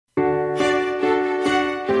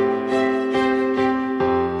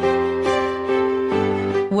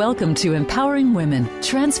Welcome to Empowering Women,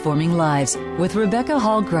 Transforming Lives with Rebecca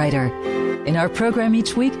Hall Gruyter. In our program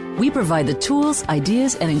each week, we provide the tools,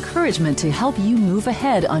 ideas, and encouragement to help you move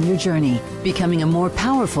ahead on your journey, becoming a more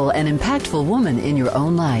powerful and impactful woman in your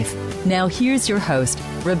own life. Now here's your host,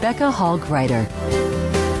 Rebecca Hall Gruyter.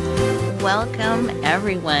 Welcome,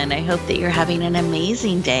 everyone. I hope that you're having an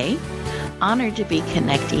amazing day. Honored to be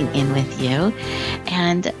connecting in with you.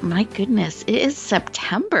 And my goodness, it is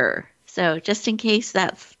September. So just in case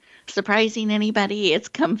that's surprising anybody, it's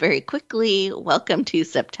come very quickly. Welcome to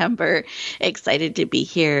September. Excited to be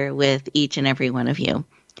here with each and every one of you.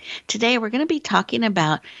 Today, we're going to be talking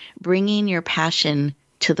about bringing your passion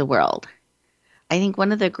to the world. I think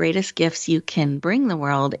one of the greatest gifts you can bring the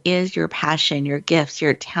world is your passion, your gifts,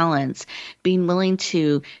 your talents, being willing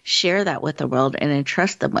to share that with the world and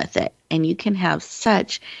entrust them with it. And you can have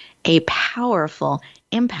such a powerful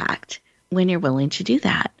impact when you're willing to do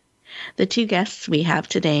that. The two guests we have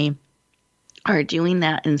today are doing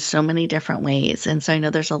that in so many different ways. And so I know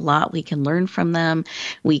there's a lot we can learn from them.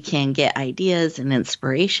 We can get ideas and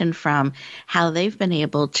inspiration from how they've been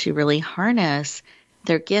able to really harness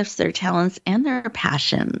their gifts, their talents, and their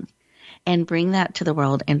passion and bring that to the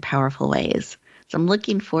world in powerful ways. So I'm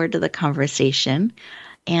looking forward to the conversation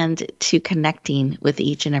and to connecting with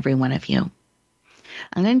each and every one of you.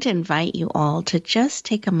 I'm going to invite you all to just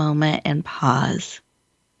take a moment and pause.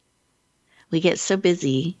 We get so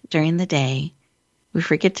busy during the day, we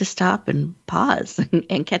forget to stop and pause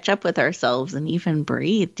and catch up with ourselves and even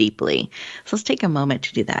breathe deeply. So let's take a moment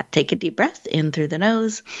to do that. Take a deep breath in through the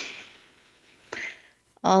nose,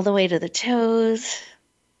 all the way to the toes,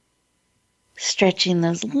 stretching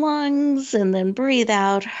those lungs, and then breathe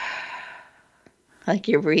out like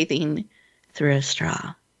you're breathing through a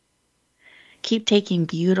straw. Keep taking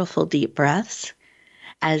beautiful deep breaths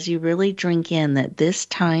as you really drink in that this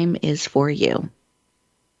time is for you.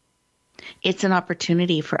 It's an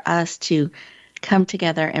opportunity for us to come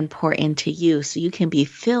together and pour into you so you can be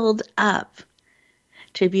filled up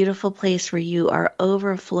to a beautiful place where you are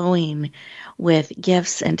overflowing with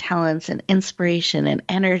gifts and talents and inspiration and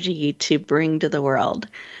energy to bring to the world.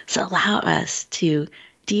 So allow us to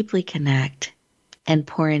deeply connect and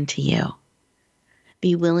pour into you.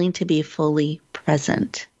 Be willing to be fully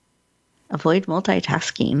present. Avoid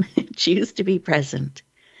multitasking. Choose to be present,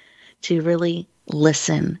 to really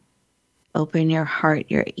listen. Open your heart,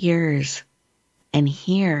 your ears, and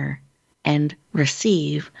hear and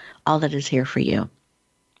receive all that is here for you.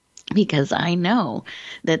 Because I know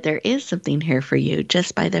that there is something here for you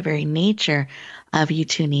just by the very nature of you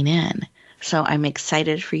tuning in. So I'm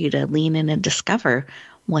excited for you to lean in and discover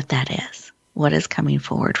what that is, what is coming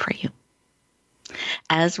forward for you.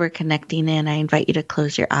 As we're connecting in, I invite you to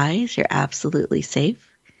close your eyes. You're absolutely safe.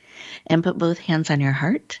 And put both hands on your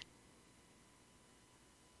heart.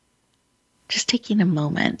 Just taking a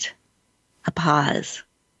moment, a pause,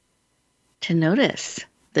 to notice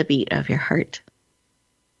the beat of your heart.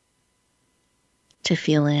 To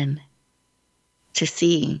feel in, to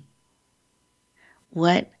see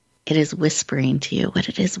what it is whispering to you, what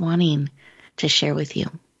it is wanting to share with you.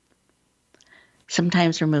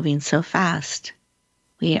 Sometimes we're moving so fast,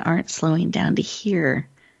 we aren't slowing down to hear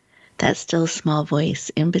that still small voice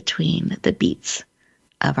in between the beats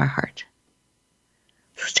of our heart.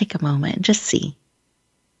 So let's take a moment and just see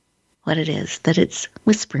what it is that it's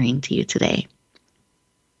whispering to you today.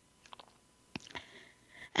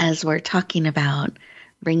 As we're talking about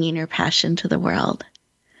bringing your passion to the world,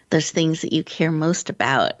 those things that you care most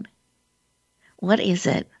about, what is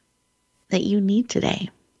it that you need today?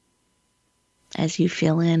 As you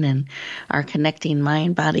feel in and are connecting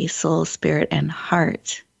mind, body, soul, spirit, and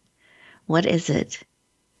heart, what is it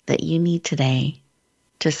that you need today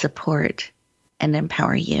to support and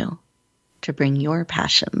empower you to bring your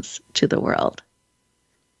passions to the world?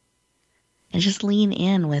 And just lean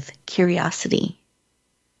in with curiosity.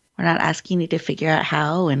 We're not asking you to figure out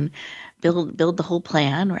how and build the whole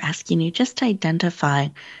plan. We're asking you just to identify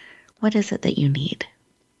what is it that you need.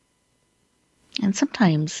 And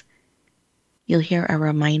sometimes you'll hear a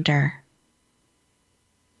reminder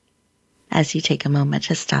as you take a moment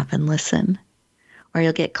to stop and listen, or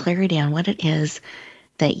you'll get clarity on what it is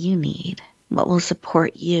that you need, what will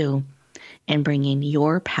support you in bringing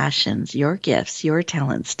your passions, your gifts, your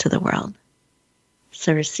talents to the world.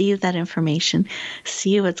 So receive that information,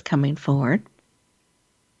 see what's coming forward.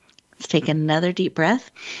 Let's take another deep breath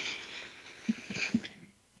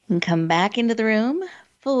and come back into the room,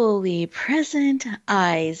 fully present,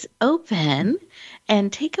 eyes open,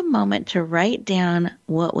 and take a moment to write down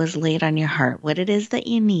what was laid on your heart, what it is that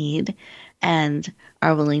you need and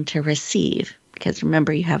are willing to receive. Because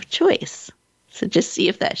remember, you have choice. So just see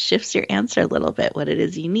if that shifts your answer a little bit, what it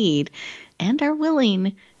is you need and are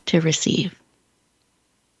willing to receive.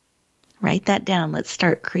 Write that down. Let's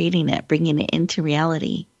start creating it, bringing it into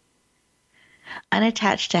reality.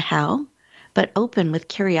 Unattached to how, but open with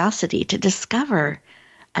curiosity to discover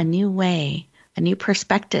a new way, a new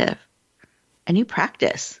perspective, a new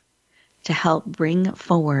practice to help bring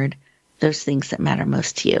forward those things that matter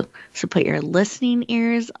most to you. So put your listening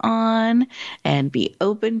ears on and be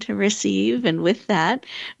open to receive. And with that,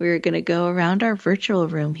 we're going to go around our virtual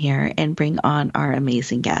room here and bring on our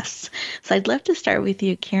amazing guests. So I'd love to start with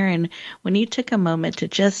you, Karen. When you took a moment to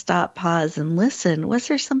just stop, pause, and listen, was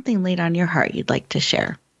there something laid on your heart you'd like to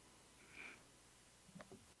share?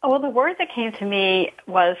 Well, the word that came to me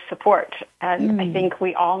was support. And I think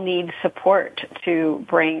we all need support to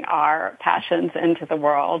bring our passions into the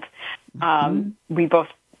world. We both,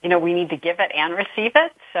 we need to give it and receive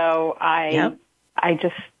it. So I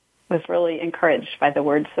just was really encouraged by the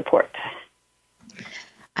word support.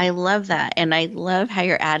 I love that. And I love how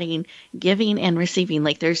you're adding giving and receiving.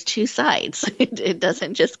 Like there's two sides. It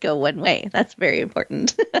doesn't just go one way. That's very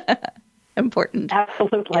important. Important.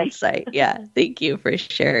 Absolutely. Insight. Yeah. Thank you for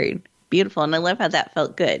sharing. Beautiful. And I love how that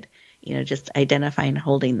felt good. Just identifying,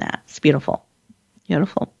 holding that. It's beautiful.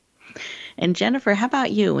 Beautiful. And Jennifer, how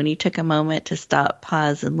about you? When you took a moment to stop,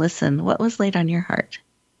 pause, and listen, what was laid on your heart?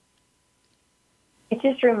 It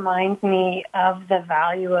just reminds me of the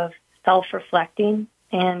value of self-reflecting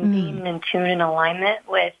and being in tune and alignment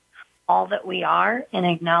with all that we are and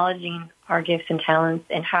acknowledging our gifts and talents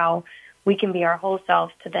and how we can be our whole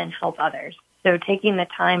selves to then help others. So taking the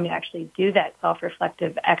time to actually do that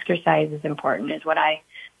self-reflective exercise is important, is what I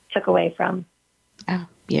took away from. Oh,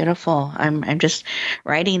 beautiful. I'm just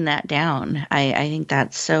writing that down. I think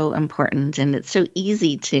that's so important, and it's so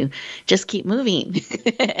easy to just keep moving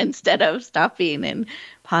instead of stopping and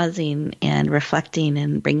pausing and reflecting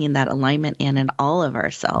and bringing that alignment in all of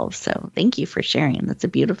ourselves. So thank you for sharing. That's a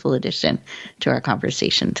beautiful addition to our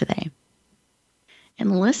conversation today.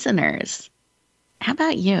 And listeners, how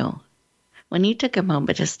about you? When you took a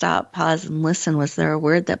moment to stop, pause, and listen, was there a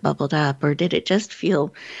word that bubbled up, or did it just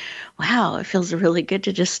feel, wow, it feels really good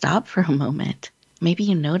to just stop for a moment? Maybe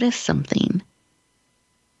you noticed something.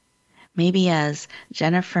 Maybe as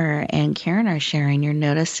Jennifer and Karen are sharing, you're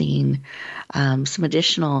noticing some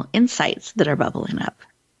additional insights that are bubbling up.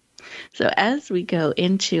 So as we go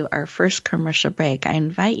into our first commercial break, I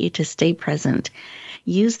invite you to stay present.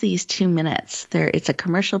 Use these 2 minutes. It's a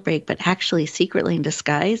commercial break, but actually secretly in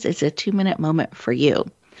disguise, it's a 2-minute moment for you.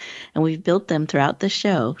 And we've built them throughout the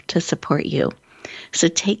show to support you. So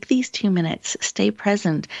take these 2 minutes, stay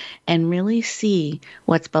present, and really see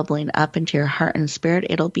what's bubbling up into your heart and spirit.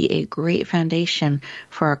 It'll be a great foundation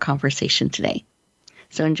for our conversation today.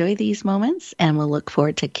 So enjoy these moments, and we'll look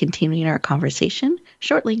forward to continuing our conversation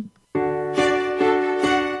shortly.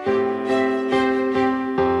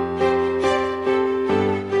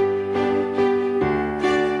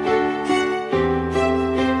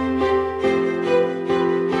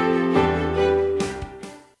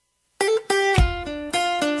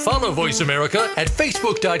 Follow Voice America at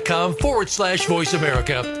Facebook.com/Voice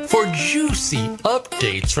America for juicy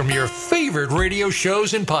updates from your favorite radio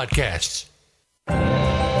shows and podcasts.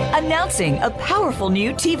 Announcing a powerful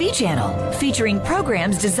new TV channel featuring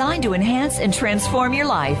programs designed to enhance and transform your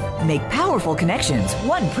life. Make powerful connections,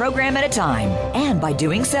 one program at a time. And by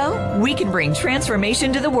doing so, we can bring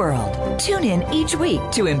transformation to the world. Tune in each week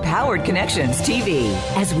to Empowered Connections TV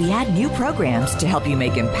as we add new programs to help you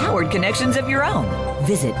make empowered connections of your own.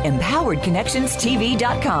 Visit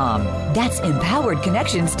empoweredconnectionstv.com. That's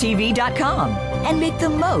empoweredconnectionstv.com. And make the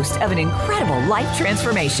most of an incredible life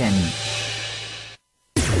transformation.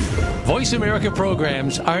 Voice America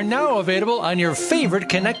programs are now available on your favorite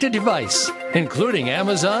connected device, including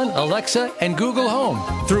Amazon, Alexa, and Google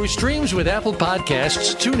Home. Through streams with Apple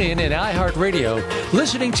Podcasts, TuneIn, and iHeartRadio,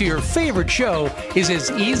 listening to your favorite show is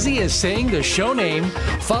as easy as saying the show name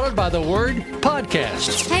followed by the word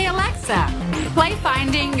podcast. Hey, Alexa, play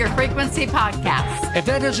Finding Your Frequency podcast. If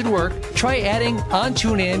that doesn't work, try adding on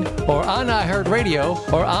TuneIn or on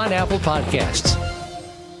iHeartRadio or on Apple Podcasts.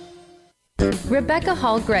 Rebecca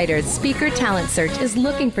Hall Gruyter's Speaker Talent Search is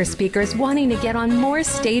looking for speakers wanting to get on more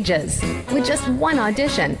stages. With just one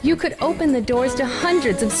audition, you could open the doors to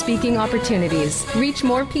hundreds of speaking opportunities, reach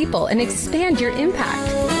more people, and expand your impact.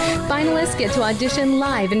 Finalists get to audition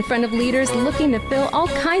live in front of leaders looking to fill all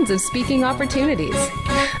kinds of speaking opportunities.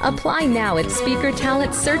 Apply now at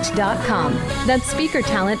SpeakerTalentSearch.com. That's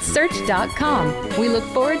SpeakerTalentSearch.com. We look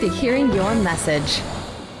forward to hearing your message.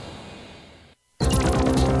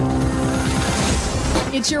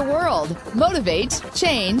 It's your world. Motivate,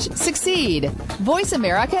 change, succeed.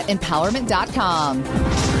 VoiceAmericaEmpowerment.com.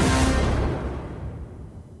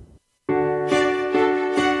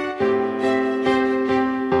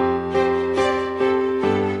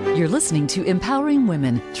 You're listening to Empowering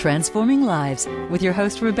Women, Transforming Lives with your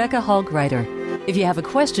host, Rebecca Hall Gruyter. If you have a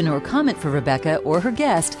question or comment for Rebecca or her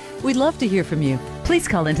guest, we'd love to hear from you. Please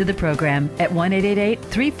call into the program at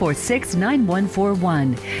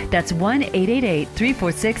 1-888-346-9141. That's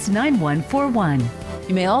 1-888-346-9141.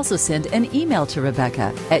 You may also send an email to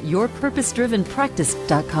Rebecca at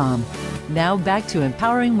yourpurposedrivenpractice.com. Now back to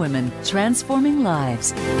Empowering Women, Transforming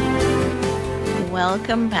Lives.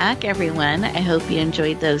 Welcome back, everyone. I hope you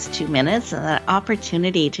enjoyed those 2 minutes and that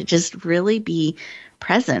opportunity to just really be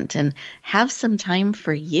present and have some time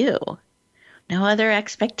for you. No other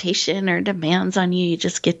expectation or demands on you. You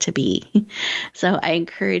just get to be. So I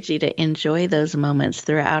encourage you to enjoy those moments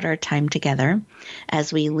throughout our time together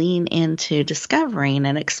as we lean into discovering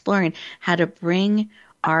and exploring how to bring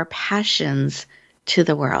our passions to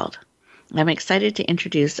the world. I'm excited to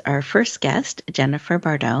introduce our first guest, Jennifer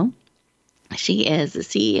Bardot. She is the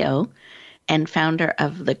CEO and founder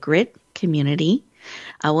of the Grit Community,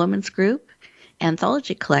 a women's group,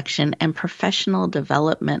 anthology collection, and professional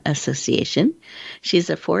development association. She's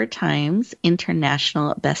a 4 times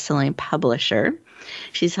international best-selling publisher.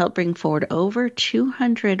 She's helped bring forward over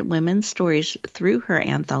 200 women's stories through her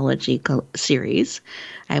anthology series.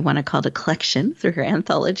 I want to call it a collection through her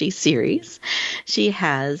anthology series. She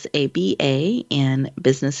has a BA in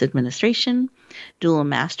business administration, dual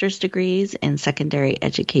master's degrees in secondary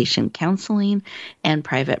education counseling, and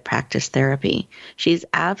private practice therapy. She's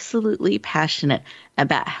absolutely passionate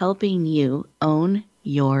about helping you own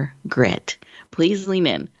your grit. Please lean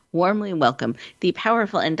in. Warmly welcome the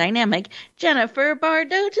powerful and dynamic Jennifer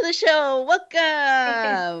Bardot to the show.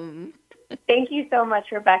 Welcome. Thank you so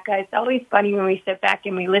much, Rebecca. It's always funny when we sit back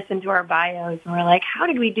and we listen to our bios and we're like, how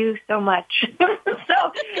did we do so much?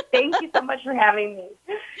 So thank you so much for having me.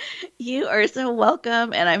 You are so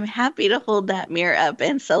welcome, and I'm happy to hold that mirror up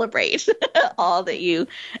and celebrate all that you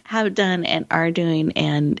have done and are doing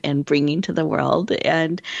and bringing to the world.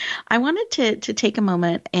 And I wanted to take a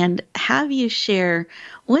moment and have you share,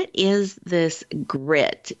 what is this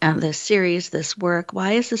grit, this series, this work?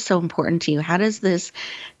 Why is this so important to you? How does this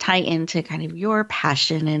tie into kind of your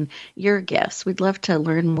passion and your gifts? We'd love to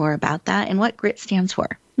learn more about that and what grit stands for.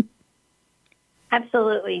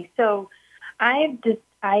 Absolutely. So I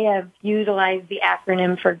have utilized the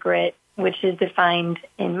acronym for GRIT, which is defined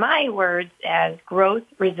in my words as growth,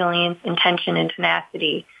 resilience, intention, and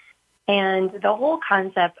tenacity. And the whole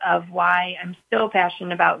concept of why I'm so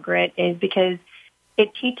passionate about grit is because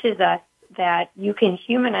it teaches us that you can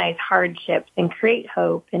humanize hardships and create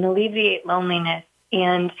hope and alleviate loneliness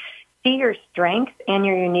and see your strengths and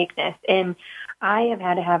your uniqueness. And I have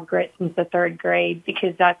had to have grit since the 3rd grade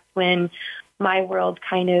because that's when my world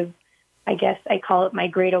kind of, I guess I call it my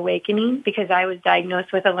great awakening, because I was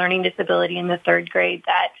diagnosed with a learning disability in the 3rd grade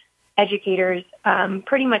that educators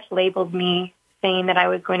pretty much labeled me, saying that I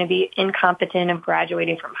was going to be incompetent of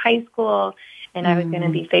graduating from high school and I was going to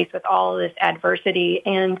be faced with all of this adversity.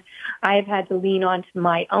 And I've had to lean on to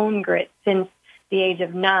my own grit since the age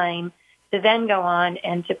of 9 to then go on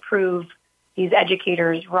and to prove these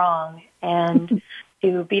educators wrong and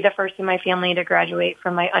to be the first in my family to graduate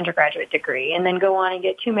from my undergraduate degree and then go on and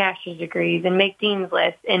get 2 master's degrees and make dean's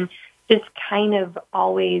lists and just kind of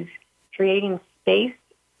always creating space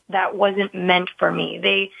that wasn't meant for me.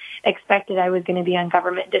 They expected I was going to be on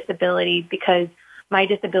government disability because my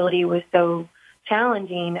disability was so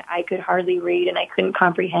challenging. I could hardly read and I couldn't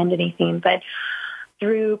comprehend anything. But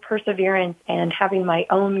through perseverance and having my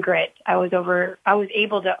own grit, I was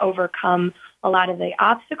able to overcome a lot of the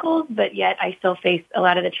obstacles, but yet I still face a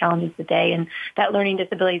lot of the challenges today. And that learning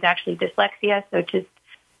disability is actually dyslexia, so just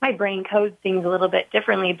my brain codes things a little bit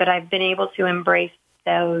differently, but I've been able to embrace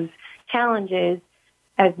those challenges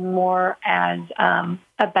as more as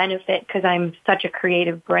a benefit because I'm such a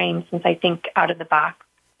creative brain since I think out of the box.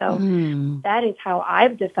 So that is how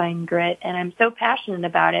I've defined grit, and I'm so passionate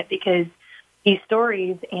about it because these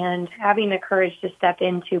stories and having the courage to step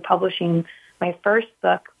into publishing my first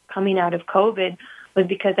book coming out of COVID was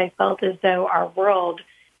because I felt as though our world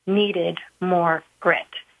needed more grit.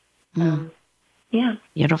 Yeah.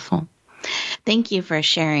 Beautiful. Thank you for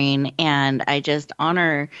sharing. And I just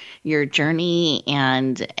honor your journey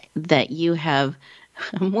and that you have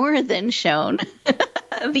more than shown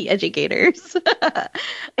the educators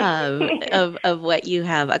of what you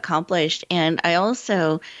have accomplished. And I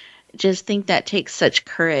also just think that takes such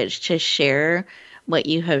courage to share what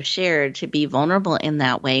you have shared, to be vulnerable in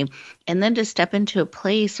that way, and then to step into a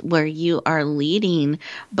place where you are leading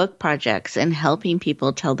book projects and helping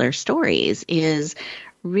people tell their stories is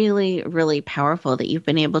really, really powerful, that you've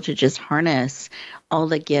been able to just harness all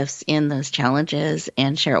the gifts in those challenges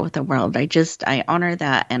and share it with the world. I honor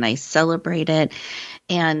that and I celebrate it.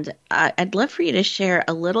 And I'd love for you to share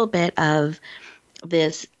a little bit of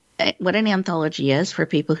this, what an anthology is for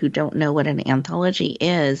people who don't know what an anthology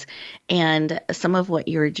is, and some of what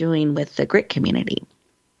you're doing with the Grit community.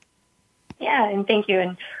 Yeah, and thank you.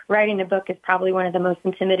 And writing a book is probably one of the most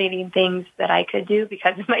intimidating things that I could do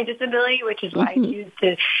because of my disability, which is why I choose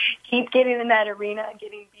to keep getting in that arena and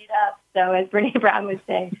getting beat up. So as Brene Brown would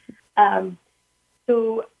say.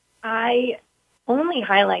 So I only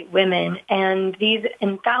highlight women, and these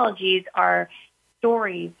anthologies are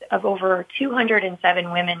stories of over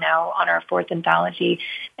 207 women now on our fourth anthology,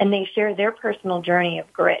 and they share their personal journey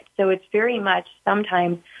of grit. So it's very much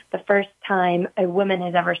sometimes the first time a woman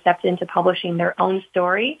has ever stepped into publishing their own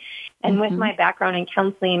story. And with my background in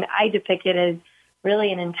counseling, I depict it as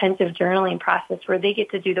really an intensive journaling process where they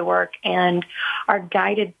get to do the work and are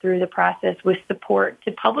guided through the process with support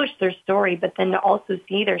to publish their story, but then to also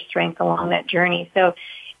see their strength along that journey. So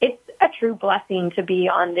it's a true blessing to be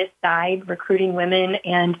on this side, recruiting women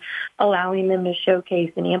and allowing them to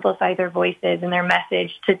showcase and amplify their voices and their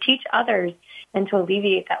message to teach others and to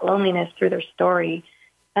alleviate that loneliness through their story.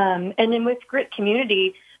 And then with Grit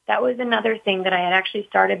Community, that was another thing that I had actually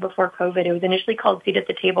started before COVID. It was initially called Seat at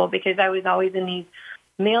the Table because I was always in these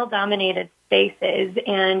male-dominated spaces,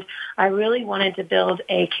 and I really wanted to build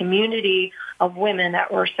a community of women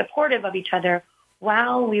that were supportive of each other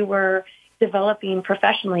while we were developing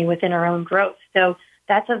professionally within our own growth. So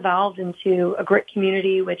that's evolved into a Grit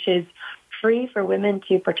Community, which is free for women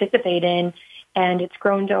to participate in, and it's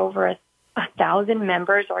grown to over 1,000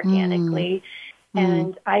 members organically.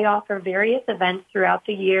 And I offer various events throughout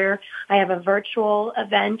the year. I have a virtual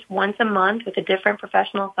event once a month with a different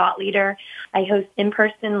professional thought leader. I host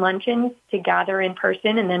in-person luncheons to gather in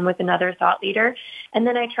person and then with another thought leader. And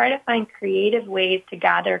then I try to find creative ways to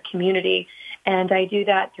gather community. And I do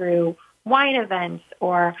that through wine events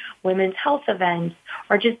or women's health events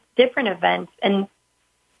or just different events, and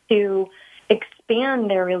to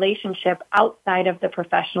expand their relationship outside of the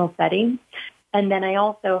professional setting. And then I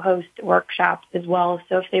also host workshops as well.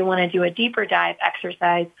 So if they want to do a deeper dive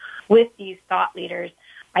exercise with these thought leaders,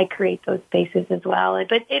 I create those spaces as well.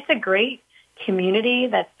 But it's a great community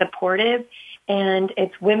that's supportive, and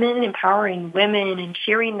it's women empowering women and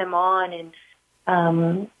cheering them on, and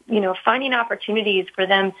finding opportunities for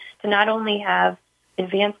them to not only have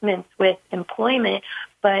advancements with employment,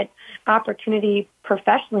 but opportunity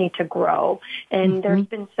professionally to grow. And there's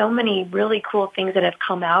been so many really cool things that have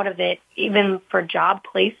come out of it, even for job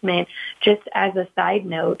placement, just as a side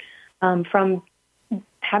note, from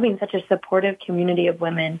having such a supportive community of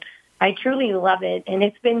women. I truly love it, and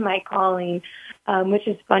it's been my calling, which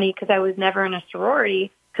is funny because I was never in a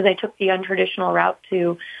sorority because I took the untraditional route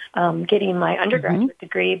to getting my undergraduate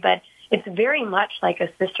degree, but it's very much like a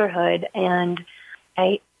sisterhood, and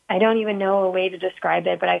I don't even know a way to describe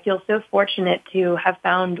it, but I feel so fortunate to have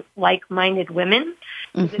found like-minded women.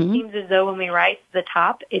 It seems as though when we rise to the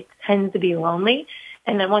top, it tends to be lonely.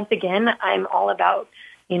 And then once again, I'm all about,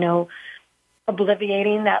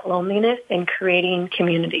 obliviating that loneliness and creating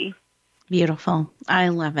community. Beautiful. I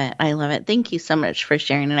love it. I love it. Thank you so much for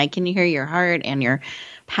sharing. And I can hear your heart and your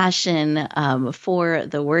passion for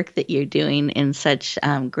the work that you're doing in such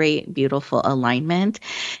great, beautiful alignment.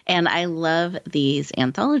 And I love these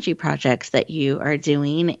anthology projects that you are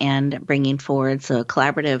doing and bringing forward. So a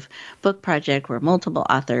collaborative book project where multiple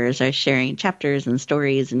authors are sharing chapters and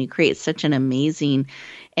stories, and you create such an amazing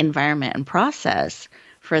environment and process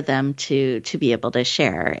for them to be able to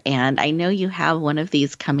share. And I know you have one of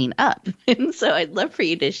these coming up. And so I'd love for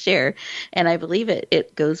you to share. And I believe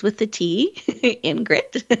it goes with the T in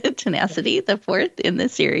Grit, tenacity, the fourth in the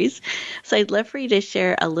series. So I'd love for you to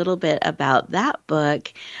share a little bit about that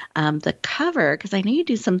book, the cover, because I know you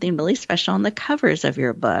do something really special on the covers of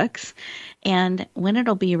your books, and when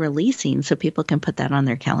it'll be releasing so people can put that on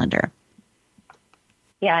their calendar.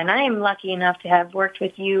 Yeah, and I am lucky enough to have worked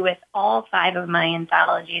with you with all 5 of my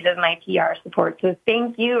anthologies as my PR support. So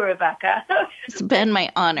thank you, Rebecca. It's been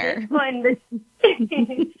my honor. And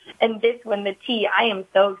this one, the T, I am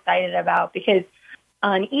so excited about because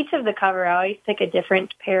on each of the cover, I always pick a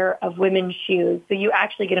different pair of women's shoes. So you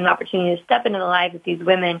actually get an opportunity to step into the lives of these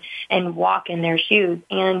women and walk in their shoes.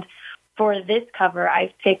 And for this cover,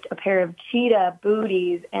 I've picked a pair of cheetah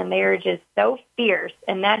booties, and they are just so fierce.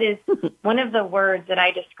 And that is one of the words that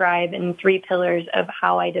I describe in 3 pillars of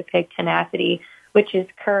how I depict tenacity, which is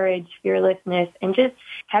courage, fearlessness, and just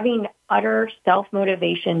having utter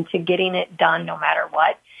self-motivation to getting it done no matter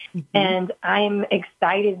what. Mm-hmm. And I'm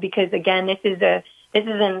excited because, again, this is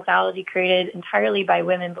an anthology created entirely by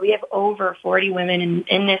women, but we have over 40 women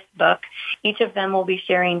in this book. Each of them will be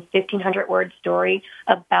sharing 1,500-word story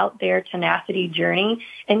about their tenacity journey.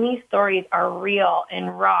 And these stories are real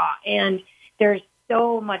and raw, and there's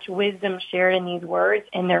so much wisdom shared in these words,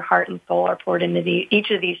 and their heart and soul are poured into each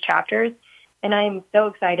of these chapters. And I'm so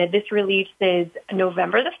excited. This release is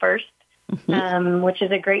November the 1st, mm-hmm. Which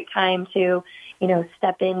is a great time to,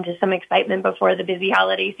 step into some excitement before the busy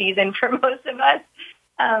holiday season for most of us.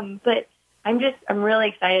 But I'm really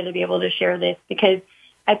excited to be able to share this because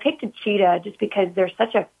I picked a cheetah just because they're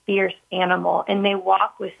such a fierce animal and they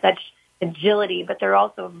walk with such agility, but they're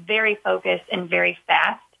also very focused and very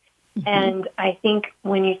fast. Mm-hmm. And I think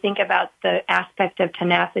when you think about the aspect of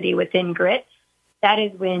tenacity within grit, that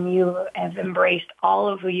is when you have embraced all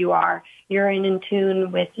of who you are. You're in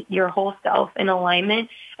tune with your whole self in alignment,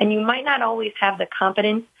 and you might not always have the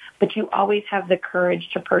confidence, but you always have the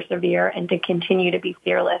courage to persevere and to continue to be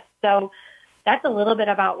fearless. So that's a little bit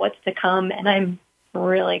about what's to come, and I'm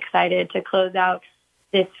really excited to close out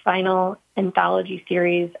this final anthology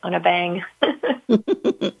series on a bang.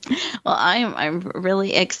 Well, I'm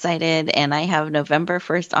really excited, and I have November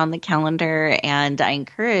 1st on the calendar, and I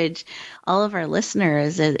encourage all of our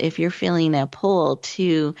listeners, if you're feeling a pull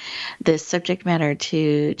to this subject matter,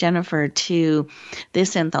 to Jennifer, to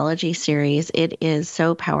this anthology series. It is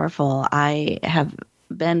so powerful. I have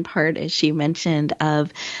been part, as she mentioned,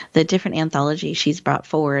 of the different anthologies she's brought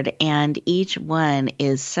forward, and each one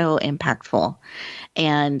is so impactful.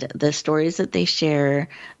 And the stories that they share,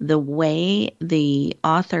 the way the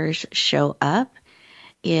authors show up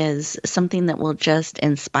is something that will just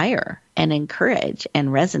inspire and encourage and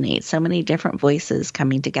resonate. So many different voices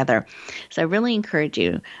coming together. So I really encourage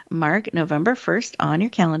you, mark November 1st on your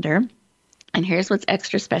calendar. And here's what's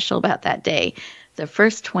extra special about that day. The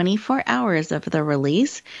first 24 hours of the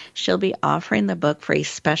release, she'll be offering the book for a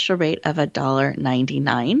special rate of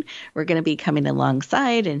 $1.99. We're going to be coming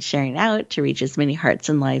alongside and sharing out to reach as many hearts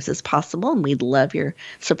and lives as possible, and we'd love your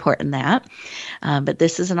support in that. But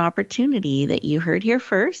this is an opportunity that you heard here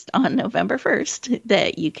first on November 1st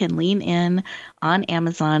that you can lean in on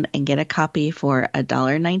Amazon and get a copy for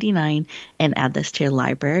 $1.99 and add this to your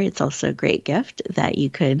library. It's also a great gift that you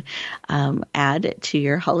could add to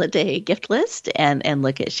your holiday gift list and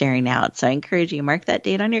look at sharing out. So I encourage you, mark that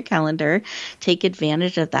date on your calendar, take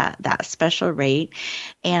advantage of that special rate,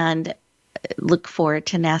 and look for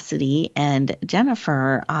Tenacity and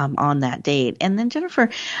Jennifer on that date. And then Jennifer,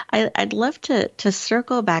 I'd love to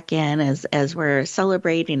circle back in as we're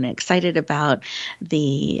celebrating and excited about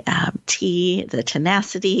the the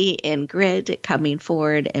tenacity and grit coming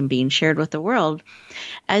forward and being shared with the world.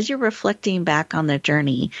 As you're reflecting back on the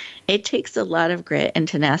journey, it takes a lot of grit and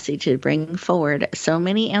tenacity to bring forward so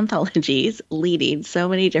many anthologies, leading so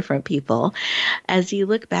many different people. As you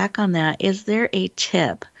look back on that, is there a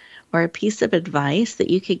tip or a piece of advice that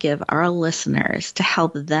you could give our listeners to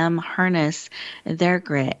help them harness their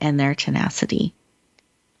grit and their tenacity?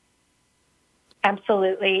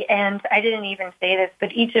 Absolutely. And I didn't even say this,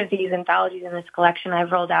 but each of these anthologies in this collection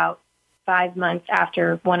I've rolled out 5 months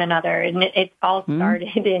after one another. And it all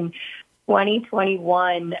started in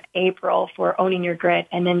 2021, April, for Owning Your Grit,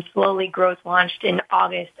 and then slowly growth launched in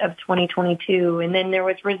August of 2022. And then there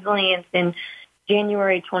was Resilience in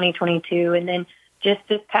January 2022. And then just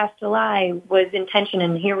this past July was Intention,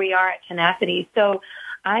 and here we are at Tenacity. So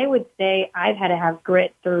I would say I've had to have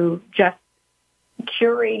grit through just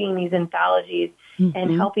curating these anthologies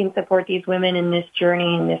and helping support these women in this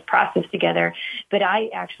journey and this process together. But I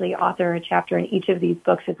actually author a chapter in each of these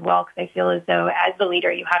books as well, because I feel as though as the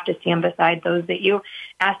leader, you have to stand beside those that you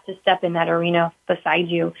ask to step in that arena beside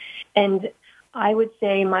you. And I would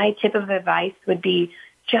say my tip of advice would be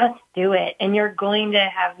just do it. And you're going to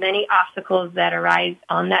have many obstacles that arise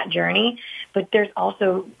on that journey, but there's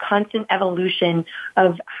also constant evolution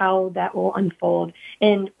of how that will unfold.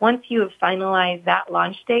 And once you have finalized that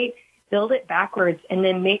launch date, build it backwards and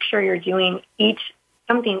then make sure you're doing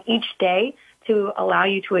something each day to allow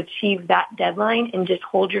you to achieve that deadline, and just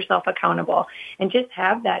hold yourself accountable and just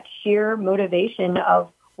have that sheer motivation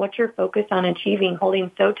of what you're focused on achieving,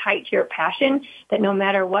 holding so tight to your passion that no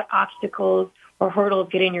matter what obstacles or hurdles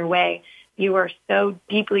get in your way, you are so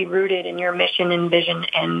deeply rooted in your mission and vision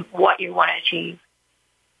and what you want to achieve.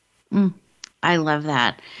 I love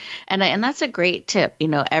that. And that's a great tip.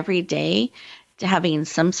 Every day, having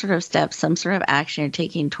some sort of step, some sort of action you're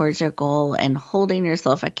taking towards your goal and holding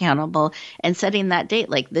yourself accountable and setting that date,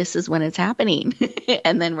 like this is when it's happening,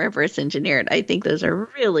 and then reverse engineer it. I think those are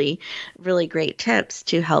really, really great tips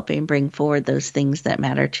to helping bring forward those things that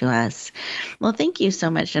matter to us. Well, thank you so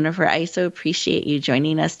much, Jennifer. I so appreciate you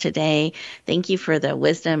joining us today. Thank you for the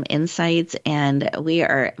wisdom, insights, and we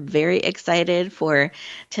are very excited for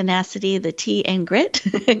Tenacity, the Tea and Grit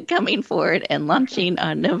coming forward and launching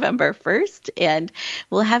on November 1st. And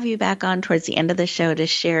we'll have you back on towards the end of the show to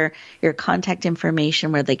share your contact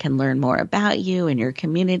information where they can learn more about you and your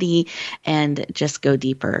community and just go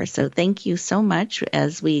deeper. So thank you so much.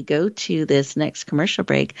 As we go to this next commercial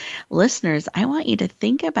break, listeners, I want you to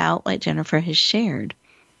think about what Jennifer has shared.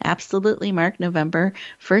 Absolutely mark November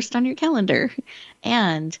 1st on your calendar.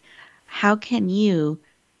 And how can you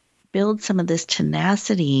build some of this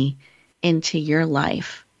tenacity into your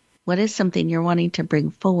life? What is something you're wanting to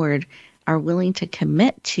bring forward, are willing to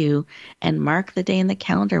commit to, and mark the day in the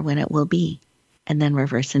calendar when it will be, and then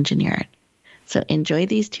reverse engineer it. So enjoy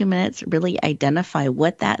these 2 minutes, really identify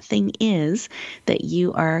what that thing is that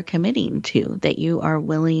you are committing to, that you are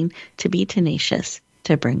willing to be tenacious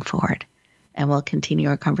to bring forward. And we'll continue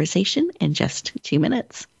our conversation in just 2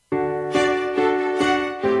 minutes.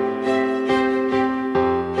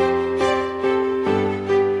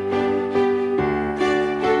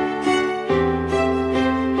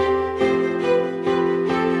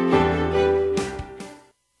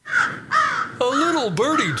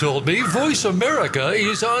 Birdie told me Voice America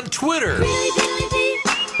is on Twitter.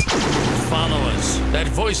 Follow us at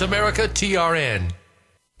Voice America TRN.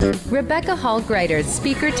 Rebecca Hall Gruyter's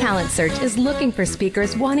Speaker Talent Search is looking for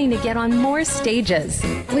speakers wanting to get on more stages.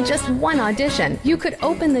 With just one audition, you could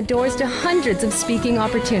open the doors to hundreds of speaking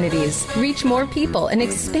opportunities, reach more people, and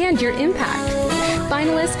expand your impact.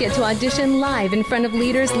 Finalists get to audition live in front of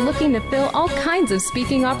leaders looking to fill all kinds of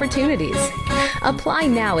speaking opportunities. Apply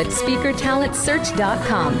now at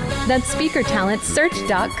SpeakerTalentSearch.com. That's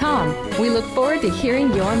SpeakerTalentSearch.com. We look forward to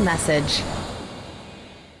hearing your message.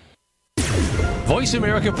 Voice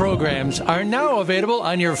America programs are now available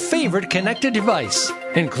on your favorite connected device,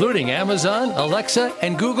 including Amazon, Alexa,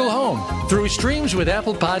 and Google Home. Through streams with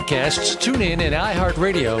Apple Podcasts, TuneIn, and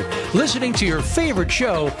iHeartRadio, listening to your favorite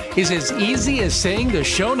show is as easy as saying the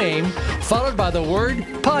show name followed by the word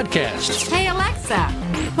podcast. Hey, Alexa,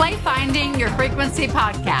 play Finding Your Frequency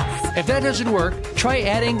podcast. If that doesn't work, try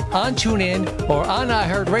adding on TuneIn or on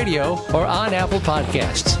iHeartRadio or on Apple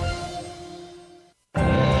Podcasts.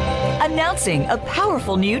 Announcing a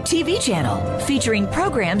powerful new TV channel featuring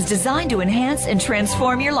programs designed to enhance and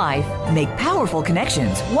transform your life. Make powerful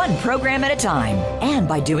connections, one program at a time. And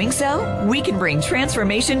by doing so, we can bring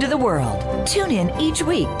transformation to the world. Tune in each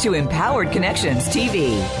week to Empowered Connections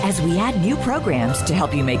TV as we add new programs to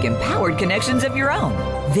help you make empowered connections of your own.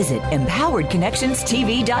 Visit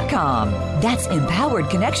EmpoweredConnectionsTV.com. That's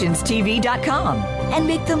EmpoweredConnectionsTV.com. And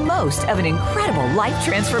make the most of an incredible life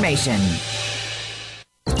transformation.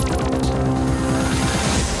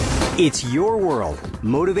 It's your world.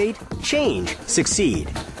 Motivate, change, succeed.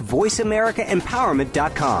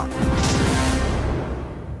 VoiceAmericaEmpowerment.com.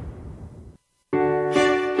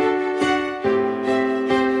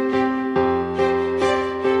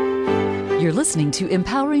 You're listening to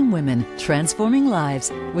Empowering Women, Transforming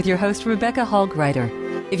Lives with your host, Rebecca Hall Gruyter.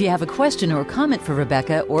 If you have a question or comment for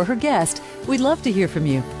Rebecca or her guest, we'd love to hear from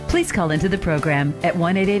you. Please call into the program at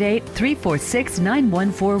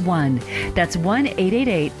 1-888-346-9141. That's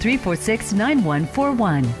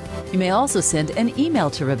 1-888-346-9141. You may also send an email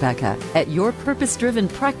to Rebecca at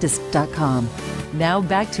yourpurposedrivenpractice.com. Now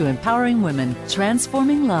back to Empowering Women,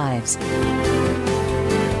 Transforming Lives.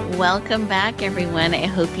 Welcome back, everyone. I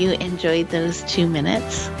hope you enjoyed those 2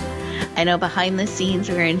 minutes. I know behind the scenes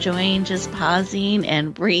we're enjoying just pausing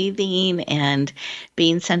and breathing and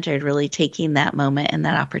being centered, really taking that moment and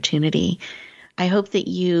that opportunity. I hope that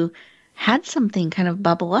you had something kind of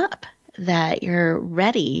bubble up that you're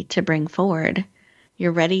ready to bring forward.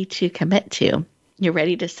 You're ready to commit to. You're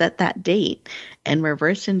ready to set that date and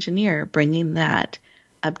reverse engineer bringing that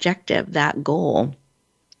objective, that goal,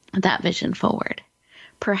 that vision forward.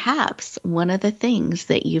 Perhaps one of the things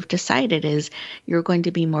that you've decided is you're going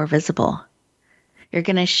to be more visible. You're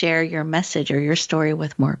going to share your message or your story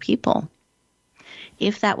with more people.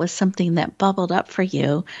 If that was something that bubbled up for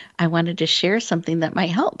you, I wanted to share something that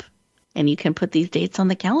might help. And you can put these dates on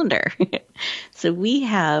the calendar. So we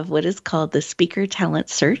have what is called the Speaker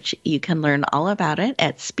Talent Search. You can learn all about it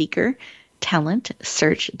at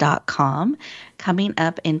SpeakerTalentSearch.com coming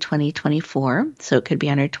up in 2024. So it could be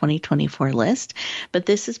on our 2024 list. But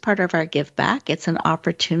this is part of our give back. It's an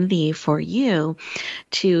opportunity for you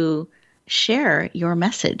to share your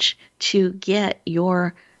message, to get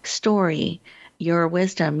your story, your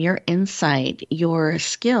wisdom, your insight, your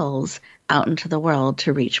skills out into the world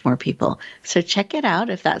to reach more people. So check it out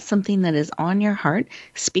if that's something that is on your heart,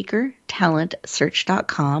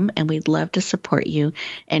 speakertalentsearch.com, and we'd love to support you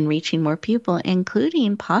in reaching more people,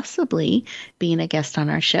 including possibly being a guest on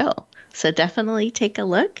our show. So definitely take a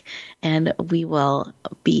look, and we will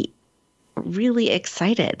be really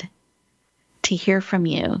excited to hear from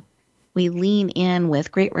you. We lean in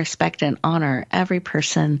with great respect and honor every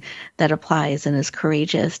person that applies and is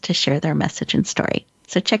courageous to share their message and story.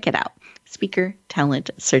 So check it out,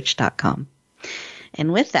 speakertalentsearch.com.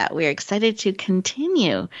 And with that, we're excited to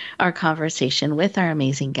continue our conversation with our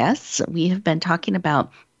amazing guests. We have been talking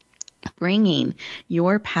about bringing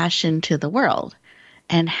your passion to the world.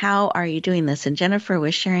 And how are you doing this? And Jennifer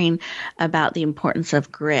was sharing about the importance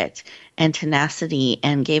of grit and tenacity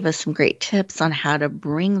and gave us some great tips on how to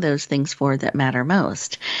bring those things forward that matter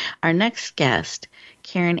most. Our next guest,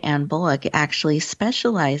 Karen Ann Bulluck, actually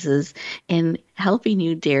specializes in helping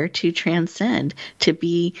you dare to transcend, to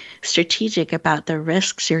be strategic about the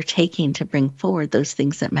risks you're taking to bring forward those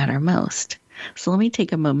things that matter most. So let me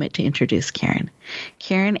take a moment to introduce Karen.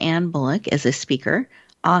 Karen Ann Bulluck is a speaker,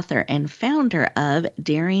 author, and founder of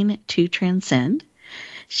Daring to Transcend.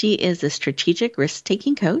 She is a strategic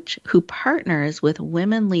risk-taking coach who partners with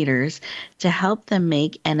women leaders to help them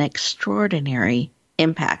make an extraordinary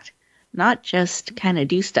impact. Not just kind of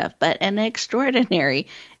do stuff, but an extraordinary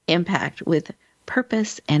impact with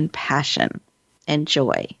purpose and passion and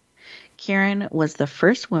joy. Karen was the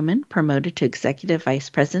first woman promoted to Executive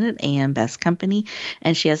Vice President at AM Best Company,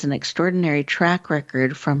 and she has an extraordinary track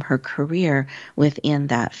record from her career within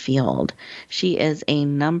that field. She is a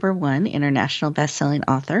 #1 international best-selling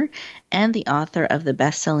author and the author of the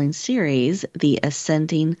best-selling series, the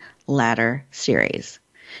Ascending Ladder series.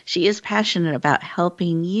 She is passionate about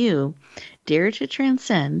helping you dare to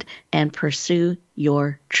transcend and pursue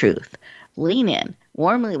your truth. Lean in,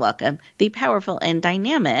 warmly welcome the powerful and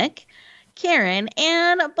dynamic Karen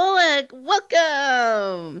Ann Bulluck.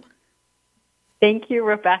 Welcome. Thank you,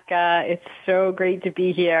 Rebecca. It's so great to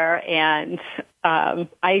be here. And I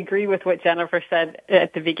agree with what Jennifer said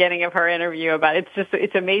at the beginning of her interview about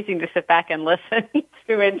it's amazing to sit back and listen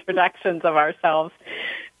to introductions of ourselves,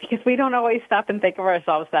 because we don't always stop and think of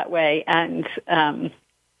ourselves that way. And I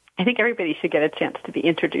think everybody should get a chance to be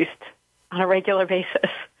introduced on a regular basis.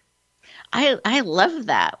 I love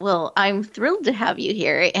that. Well, I'm thrilled to have you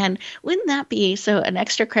here. And wouldn't that be an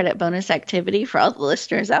extra credit bonus activity for all the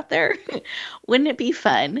listeners out there? Wouldn't it be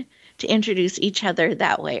fun to introduce each other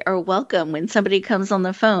that way, or welcome when somebody comes on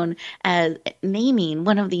the phone as naming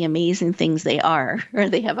one of the amazing things they are or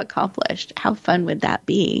they have accomplished? How fun would that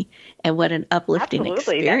be? And what an uplifting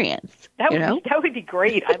experience. That would be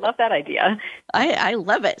great. I love that idea. I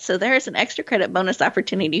love it. So there's an extra credit bonus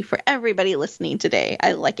opportunity for everybody listening today.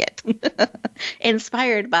 I like it.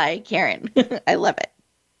 Inspired by Karen. I love it.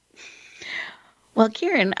 Well,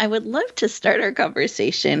 Karen, I would love to start our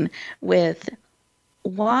conversation with,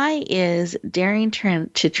 why is Daring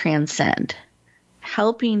to Transcend,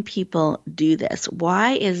 helping people do this?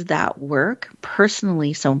 Why is that work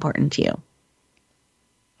personally so important to you?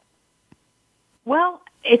 Well,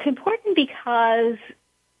 it's important because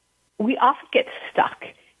we often get stuck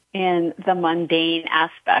in the mundane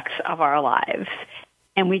aspects of our lives,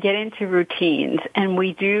 and we get into routines, and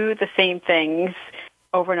we do the same things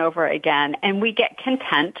over and over again, and we get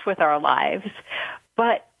content with our lives,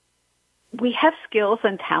 but we have skills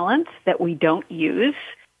and talents that we don't use,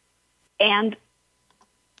 and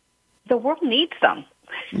the world needs them.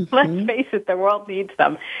 Mm-hmm. Let's face it, the world needs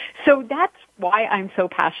them. So that's why I'm so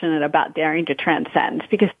passionate about Daring to Transcend,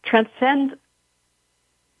 because transcend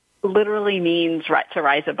literally means to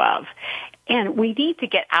rise above. And we need to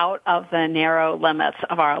get out of the narrow limits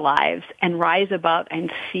of our lives and rise above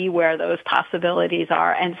and see where those possibilities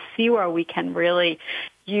are and see where we can really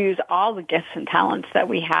use all the gifts and talents that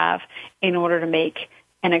we have in order to make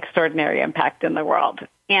an extraordinary impact in the world.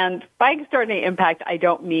 And by extraordinary impact, I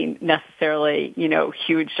don't mean necessarily,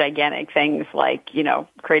 huge, gigantic things like,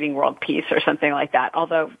 creating world peace or something like that,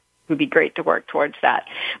 although it would be great to work towards that.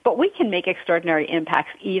 But we can make extraordinary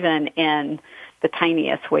impacts even in the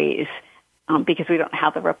tiniest ways, because we don't know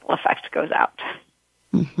how the ripple effect goes out.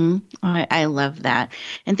 Mm-hmm. I love that.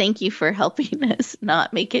 And thank you for helping us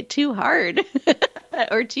not make it too hard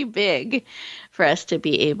or too big for us to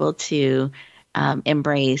be able to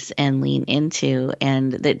embrace and lean into,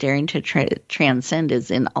 and that Daring to Transcend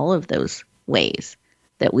is in all of those ways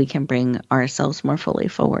that we can bring ourselves more fully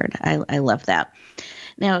forward. I love that.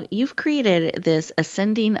 Now, you've created this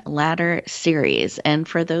Ascending Ladder series, and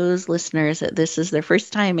for those listeners that this is their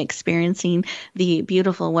first time experiencing the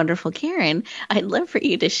beautiful, wonderful Karen, I'd love for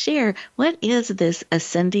you to share, what is this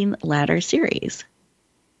Ascending Ladder series?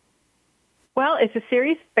 Well, it's a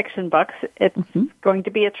series of fiction books. It's going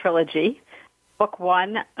to be a trilogy. Book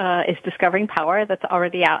one is Discovering Power, that's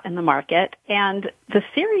already out in the market. And the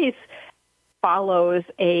series follows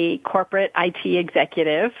a corporate IT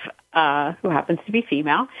executive who happens to be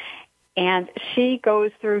female. And she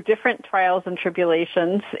goes through different trials and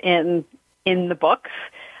tribulations in the books.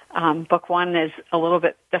 Book one is a little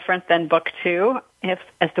bit different than book two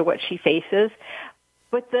as to what she faces.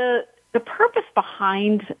 But the purpose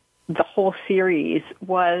behind the whole series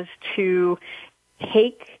was to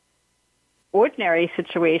take ordinary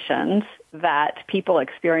situations that people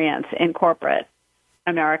experience in corporate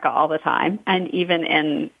America all the time, and even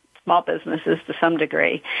in small businesses to some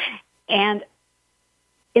degree, and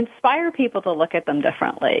inspire people to look at them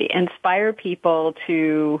differently, inspire people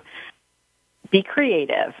to be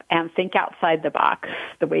creative and think outside the box,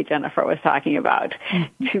 the way Jennifer was talking about,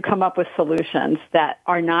 to come up with solutions that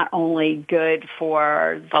are not only good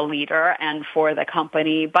for the leader and for the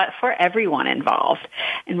company, but for everyone involved.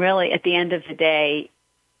 And really, at the end of the day,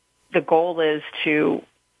 the goal is to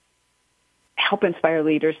help inspire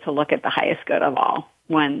leaders to look at the highest good of all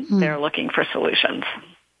when they're looking for solutions.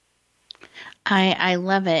 I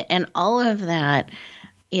love it. And all of that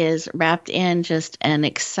is wrapped in just an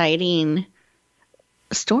exciting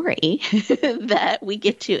story that we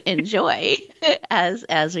get to enjoy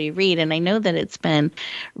as we read. And I know that it's been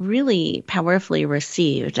really powerfully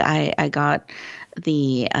received. I got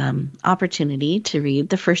the opportunity to read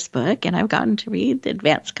the first book, and I've gotten to read the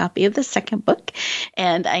advanced copy of the second book.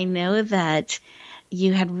 And I know that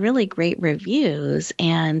you had really great reviews,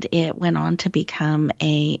 and it went on to become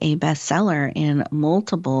a bestseller in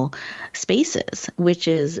multiple spaces, which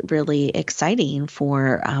is really exciting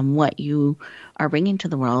for what you are bringing to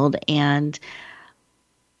the world. And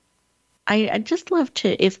I'd just love to,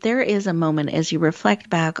 if there is a moment as you reflect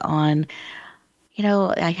back on,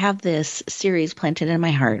 I have this series planted in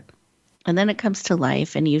my heart, and then it comes to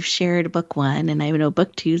life, and you've shared book one, and I know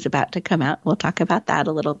book two is about to come out. We'll talk about that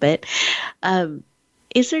a little bit.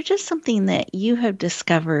 Is there just something that you have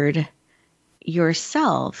discovered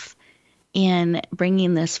yourself in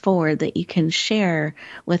bringing this forward that you can share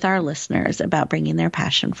with our listeners about bringing their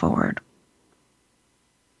passion forward?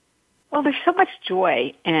 Well, there's so much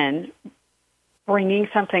joy in bringing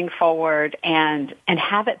something forward and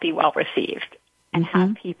have it be well received and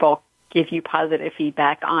have people give you positive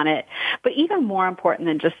feedback on it. But even more important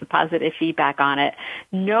than just the positive feedback on it,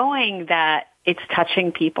 knowing that it's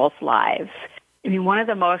touching people's lives. I mean, one of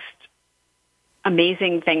the most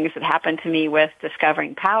amazing things that happened to me with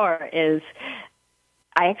Discovering Power is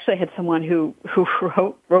I actually had someone who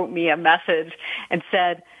wrote me a message and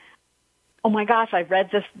said, "Oh my gosh, I read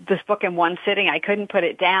this book in one sitting. I couldn't put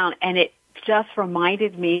it down, and it just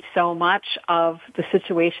reminded me so much of the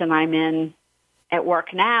situation I'm in at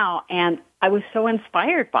work now, and I was so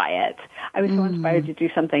inspired by it. I was so inspired to do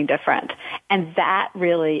something different." And that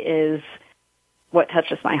really is what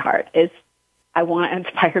touches my heart, is I want to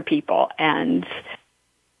inspire people, and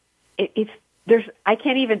I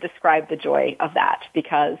can't even describe the joy of that,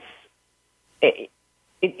 because you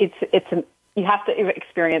have to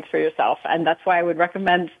experience for yourself, and that's why I would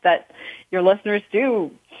recommend that your listeners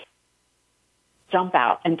do jump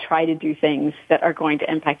out and try to do things that are going to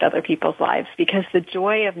impact other people's lives, because the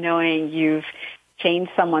joy of knowing you've changed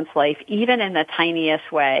someone's life, even in the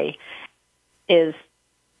tiniest way, is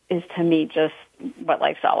to me just what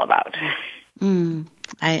life's all about.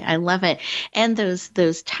 I love it. And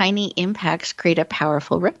those tiny impacts create a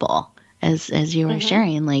powerful ripple, as you were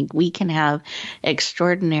sharing. Like, we can have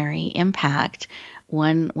extraordinary impact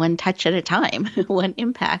one touch at a time, one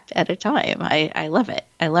impact at a time. I love it.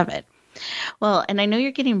 I love it. Well, and I know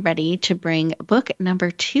you're getting ready to bring book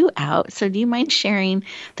number 2 out. So do you mind sharing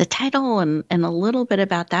the title and a little bit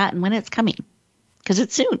about that and when it's coming? Because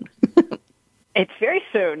it's soon. It's very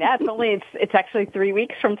soon. Yeah, it's actually 3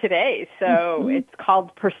 weeks from today. So it's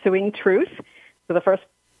called Pursuing Truth. So the first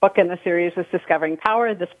book in the series was Discovering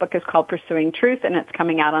Power. This book is called Pursuing Truth, and it's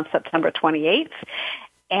coming out on September 28th.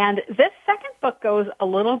 And this second book goes a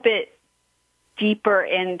little bit deeper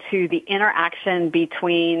into the interaction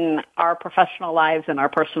between our professional lives and our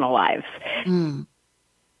personal lives.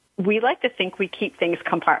 We like to think we keep things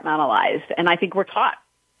compartmentalized, and I think we're taught.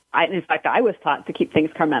 In fact, I was taught to keep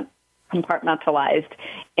things compartmentalized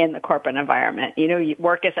in the corporate environment.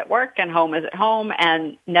 Work is at work and home is at home,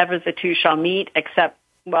 and never the two shall meet except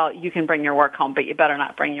well, you can bring your work home, but you better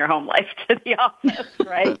not bring your home life to the office,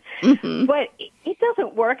 right? But it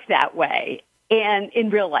doesn't work that way in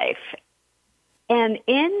real life. And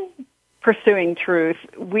in Pursuing Truth,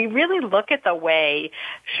 we really look at the way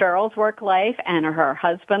Cheryl's work life and her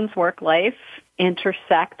husband's work life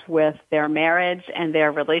intersect with their marriage and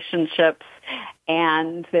their relationships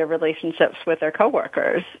and their relationships with their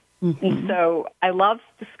coworkers. And so I love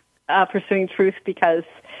Pursuing Truth because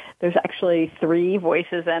there's actually 3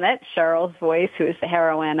 voices in it. Cheryl's voice, who is the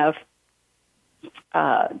heroine of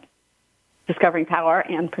Discovering Power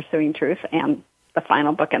and Pursuing Truth and the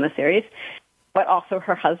final book in the series, but also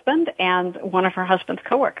her husband and one of her husband's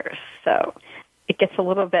coworkers. So it gets a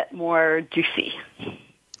little bit more juicy.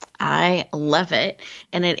 I love it.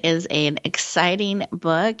 And it is an exciting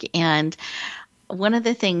book. And one of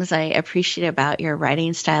the things I appreciate about your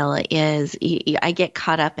writing style is I get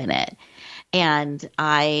caught up in it. And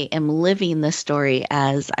I am living the story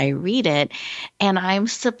as I read it. And I'm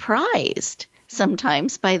surprised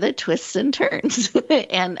sometimes by the twists and turns.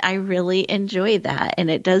 And I really enjoy that. And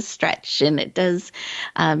it does stretch and it does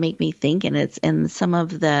make me think. And some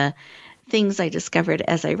of the things I discovered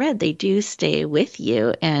as I read, they do stay with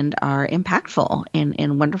you and are impactful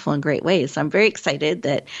in wonderful and great ways. So I'm very excited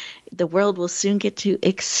that the world will soon get to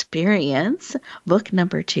experience book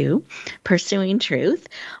number 2, Pursuing Truth,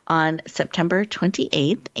 on September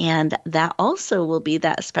 28th. And that also will be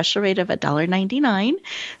that special rate of $1.99.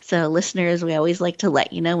 So listeners, we always like to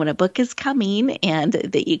let you know when a book is coming and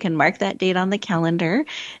that you can mark that date on the calendar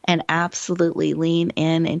and absolutely lean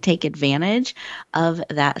in and take advantage of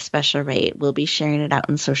that special rate. We'll be sharing it out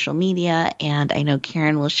on social media. And I know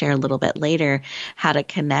Karen will share a little bit later how to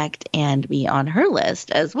connect and be on her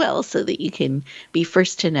list as well, so that you can be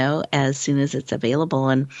first to know as soon as it's available.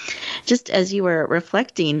 And just as you were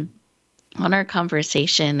reflecting on our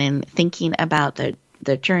conversation and thinking about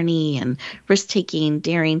the journey and risk-taking,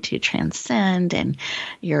 daring to transcend, and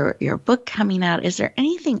your book coming out, is there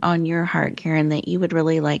anything on your heart, Karen, that you would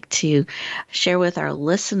really like to share with our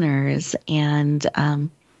listeners and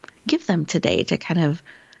give them today to kind of,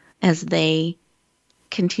 as they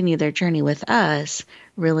continue their journey with us,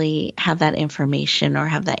 really have that information or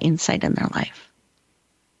have that insight in their life?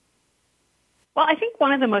 Well, I think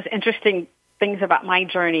one of the most interesting things about my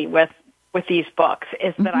journey with these books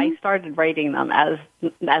is that I started writing them as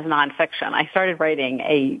nonfiction. I started writing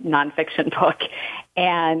a nonfiction book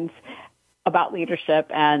and about leadership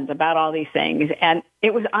and about all these things. And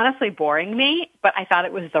it was honestly boring me, but I thought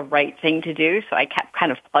it was the right thing to do, so I kept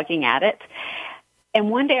kind of plugging at it. And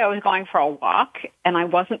one day I was going for a walk, and I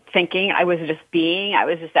wasn't thinking. I was just being. I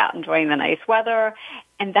was just out enjoying the nice weather.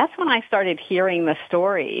 And that's when I started hearing the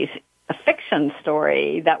stories, a fiction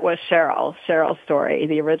story that was Cheryl's story,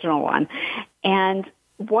 the original one. And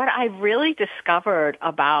what I really discovered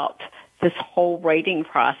about this whole writing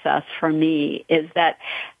process for me is that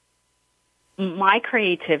my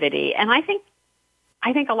creativity, and I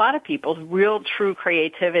think a lot of people's real true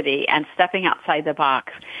creativity and stepping outside the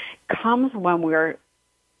box comes when we're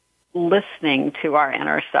listening to our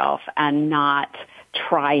inner self and not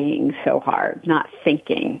trying so hard, not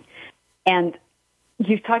thinking. And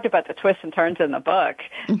you've talked about the twists and turns in the book.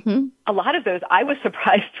 A lot of those, I was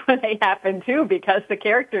surprised when they happened too, because the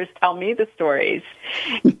characters tell me the stories.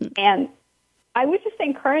 And I would just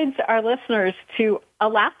encourage our listeners to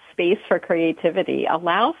allow space for creativity,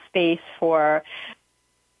 allow space for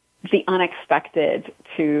the unexpected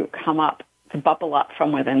to come up, to bubble up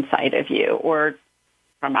from within inside of you or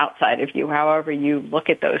from outside of you, however you look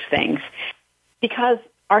at those things. Because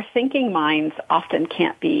our thinking minds often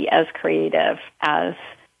can't be as creative as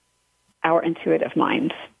our intuitive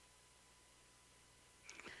minds.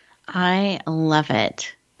 I love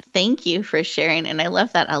it. Thank you for sharing. And I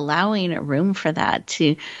love that, allowing room for that,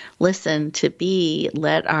 to listen, to be,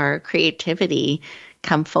 let our creativity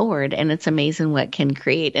come forward. And it's amazing what can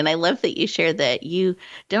create. And I love that you shared that you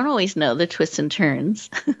don't always know the twists and turns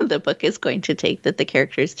the book is going to take that the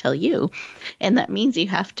characters tell you. And that means you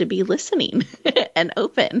have to be listening and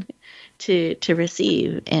open to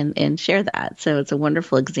receive and share that. So it's a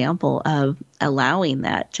wonderful example of allowing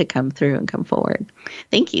that to come through and come forward.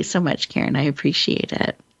 Thank you so much, Karen. I appreciate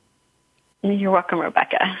it. You're welcome,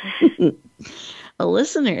 Rebecca. Well,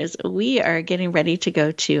 listeners, we are getting ready to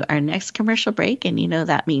go to our next commercial break, and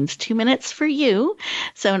that means 2 minutes for you.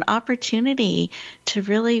 So an opportunity to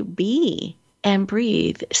really be and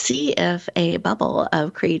breathe, see if a bubble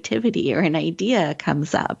of creativity or an idea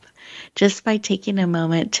comes up just by taking a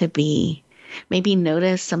moment to be, Maybe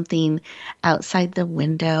notice something outside the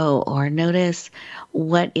window or notice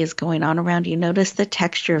what is going on around you. Notice the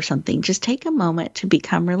texture of something. Just take a moment to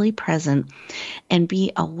become really present and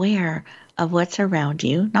be aware of what's around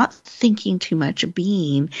you, not thinking too much,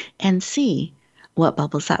 being, and see what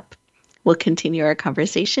bubbles up. We'll continue our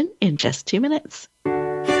conversation in just 2 minutes.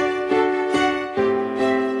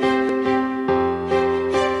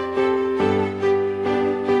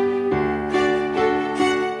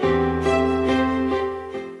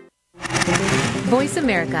 Voice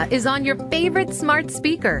America is on your favorite smart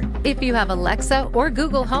speaker. If you have Alexa or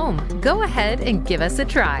Google Home, go ahead and give us a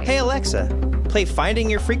try. Hey Alexa, play Finding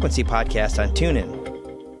Your Frequency podcast on TuneIn.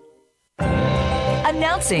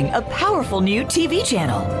 Announcing a powerful new TV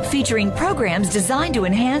channel featuring programs designed to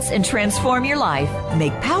enhance and transform your life.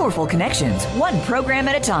 Make powerful connections, one program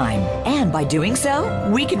at a time. And by doing so,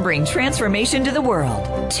 we can bring transformation to the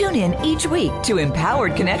world. Tune in each week to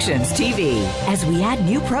Empowered Connections TV as we add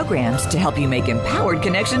new programs to help you make empowered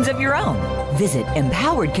connections of your own. Visit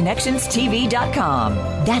empoweredconnectionstv.com.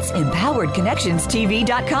 That's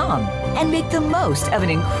empoweredconnectionstv.com. And make the most of an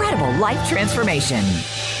incredible life transformation.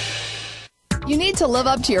 You need to live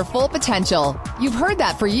up to your full potential. You've heard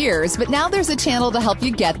that for years, but now there's a channel to help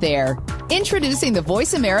you get there. Introducing the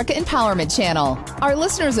Voice America Empowerment Channel. Our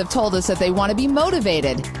listeners have told us that they want to be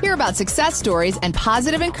motivated, hear about success stories, and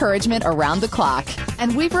positive encouragement around the clock.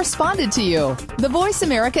 And we've responded to you. The Voice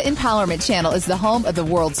America Empowerment Channel is the home of the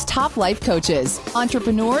world's top life coaches,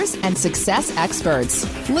 entrepreneurs, and success experts.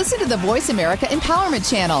 Listen to the Voice America Empowerment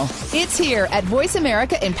Channel. It's here at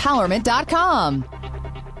voiceamericaempowerment.com.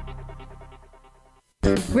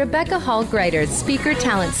 Rebecca Hall Gruyter's Speaker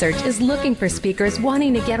Talent Search is looking for speakers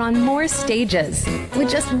wanting to get on more stages. With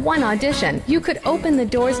just one audition, you could open the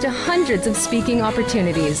doors to hundreds of speaking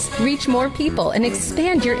opportunities, reach more people, and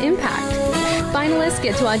expand your impact. Finalists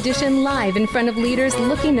get to audition live in front of leaders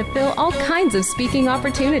looking to fill all kinds of speaking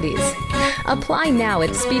opportunities. Apply now at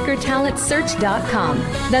speakertalentsearch.com.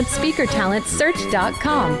 That's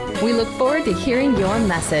speakertalentsearch.com. We look forward to hearing your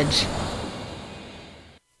message.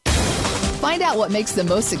 Find out what makes the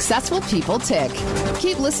most successful people tick.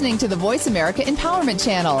 Keep listening to the Voice America Empowerment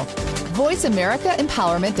Channel.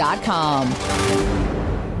 VoiceAmericaEmpowerment.com.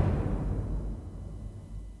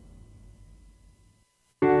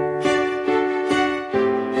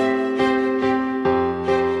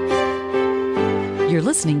 You're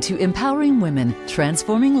listening to Empowering Women,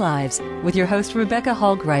 Transforming Lives with your host, Rebecca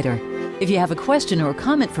Hall Gruyter. If you have a question or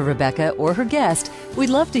comment for Rebecca or her guest,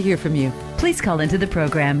 we'd love to hear from you. Please call into the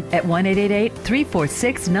program at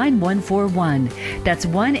 1-888-346-9141. That's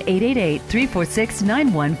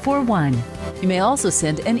 1-888-346-9141. You may also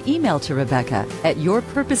send an email to Rebecca at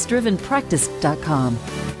yourpurposedrivenpractice.com.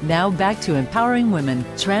 Now back to Empowering Women,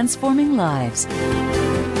 Transforming Lives.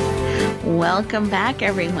 Welcome back,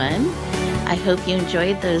 everyone. I hope you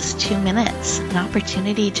enjoyed those 2 minutes, an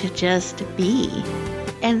opportunity to just be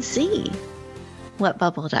and see what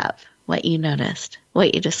bubbled up, what you noticed,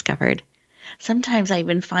 what you discovered. Sometimes I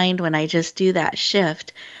even find when I just do that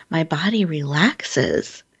shift, my body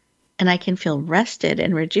relaxes and I can feel rested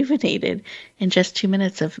and rejuvenated in just 2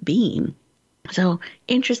 minutes of being. So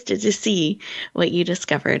interested to see what you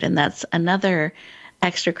discovered. And that's another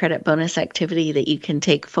extra credit bonus activity that you can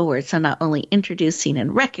take forward. So not only introducing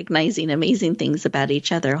and recognizing amazing things about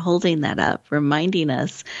each other, holding that up, reminding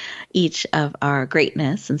us each of our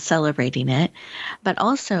greatness and celebrating it, but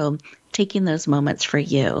also taking those moments for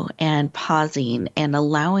you and pausing and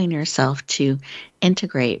allowing yourself to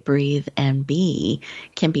integrate, breathe, and be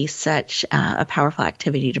can be such a powerful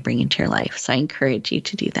activity to bring into your life. So I encourage you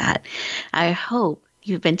to do that. I hope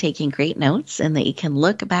you've been taking great notes and that you can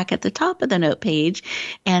look back at the top of the note page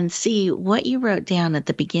and see what you wrote down at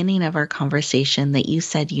the beginning of our conversation that you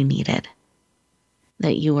said you needed,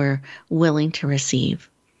 that you were willing to receive.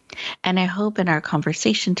 And I hope in our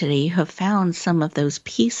conversation today you have found some of those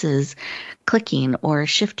pieces clicking or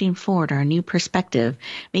shifting forward or a new perspective,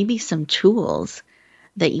 maybe some tools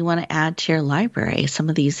that you want to add to your library, some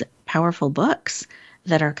of these powerful books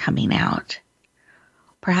that are coming out.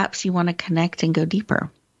 Perhaps you want to connect and go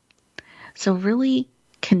deeper. So really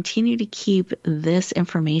continue to keep this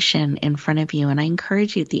information in front of you. And I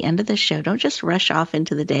encourage you at the end of the show, don't just rush off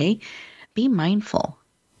into the day. Be mindful.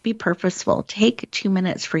 Be purposeful. Take 2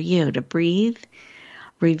 minutes for you to breathe,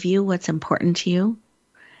 review what's important to you,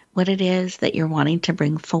 what it is that you're wanting to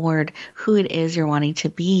bring forward, who it is you're wanting to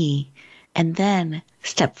be, and then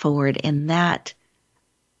step forward in that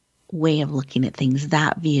way of looking at things,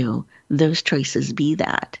 that view, those choices, be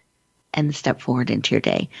that, and step forward into your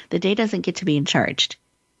day. The day doesn't get to be in charge.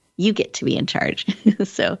 You get to be in charge.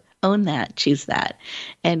 So Own that, choose that.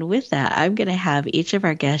 And with that, I'm going to have each of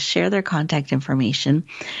our guests share their contact information.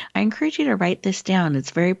 I encourage you to write this down.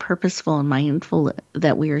 It's very purposeful and mindful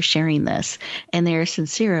that we are sharing this, and they are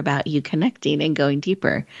sincere about you connecting and going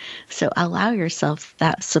deeper. So allow yourself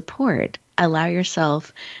that support. Allow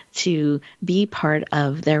yourself to be part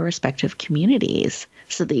of their respective communities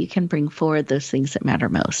so that you can bring forward those things that matter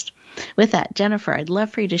most. With that, Jennifer, I'd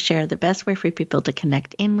love for you to share the best way for people to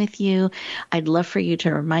connect in with you. I'd love for you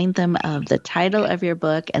to remind them of the title of your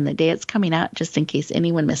book and the day it's coming out, just in case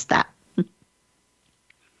anyone missed that.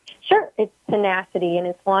 Sure. It's Tenacity, and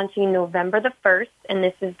it's launching November the 1st, and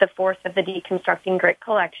this is the fourth of the Deconstructing Grit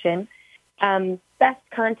collection. Best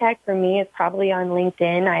contact for me is probably on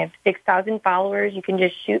LinkedIn. I have 6,000 followers. You can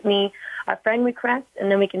just shoot me a friend request, and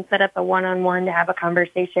then we can set up a one-on-one to have a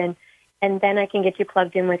conversation. And then I can get you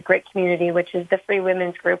plugged in with Grit Community, which is the free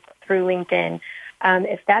women's group through LinkedIn.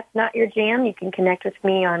 If that's not your jam, you can connect with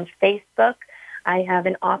me on Facebook. I have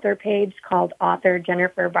an author page called Author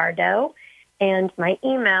Jennifer Bardot, and my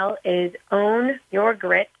email is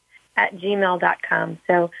ownyourgrit@gmail.com.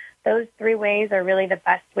 So those three ways are really the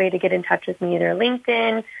best way to get in touch with me, either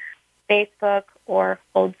LinkedIn, Facebook, or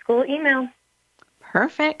old school email.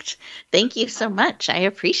 Perfect. Thank you so much. I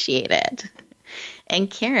appreciate it. And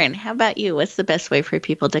Karen, how about you? What's the best way for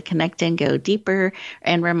people to connect and go deeper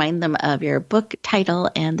and remind them of your book title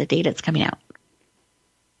and the date it's coming out?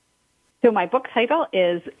 So my book title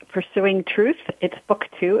is Pursuing Truth. It's book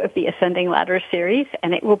 2 of the Ascending Ladders series,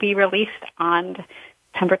 and it will be released on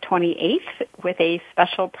September 28th with a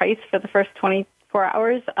special price for the first 24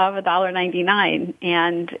 hours of $1.99.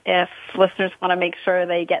 And if listeners want to make sure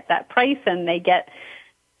they get that price and they get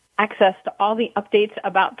access to all the updates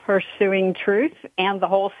about Pursuing Truth and the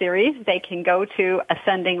whole series, they can go to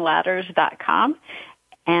ascendingladders.com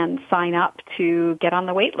and sign up to get on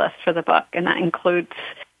the wait list for the book. And that includes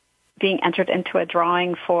being entered into a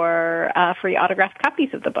drawing for free autographed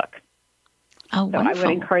copies of the book. Oh, so wonderful. I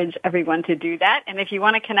would encourage everyone to do that. And if you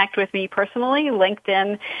want to connect with me personally,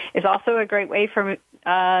 LinkedIn is also a great way for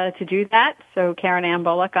to do that. So Karen Ann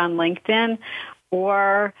Bulluck on LinkedIn,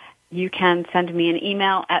 or you can send me an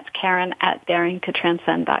email at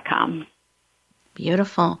karen@daringtotranscend.com.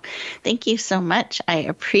 Beautiful. Thank you so much. I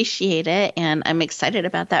appreciate it, and I'm excited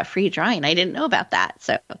about that free drawing. I didn't know about that,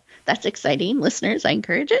 so that's exciting. Listeners, I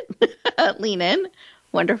encourage it. Lean in.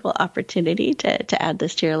 Wonderful opportunity to add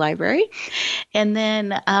this to your library. And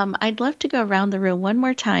then I'd love to go around the room one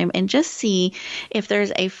more time and just see if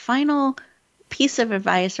there's a final piece of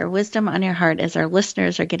advice or wisdom on your heart as our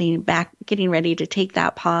listeners are getting ready to take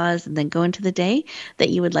that pause and then go into the day that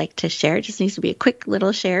you would like to share. It just needs to be a quick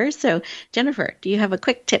little share. So Jennifer, do you have a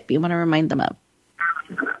quick tip you want to remind them of?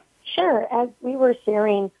 Sure. As we were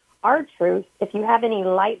sharing our truth, if you have any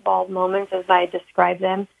light bulb moments, as I describe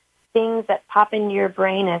them, things that pop into your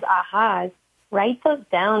brain as ahas, write those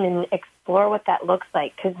down and explore what that looks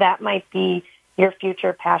like, because that might be your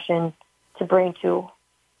future passion to bring to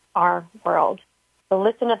our world. So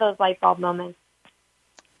listen to those light bulb moments.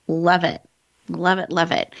 Love it. Love it.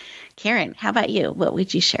 Love it. Karen, how about you? What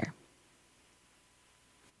would you share?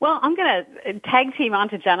 Well, I'm going to tag team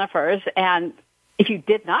onto Jennifer's. And if you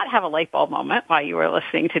did not have a light bulb moment while you were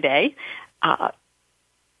listening today,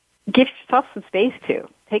 give yourself some space to.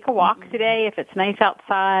 Take a walk today if it's nice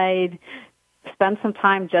outside. Spend some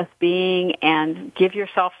time just being, and give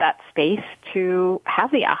yourself that space to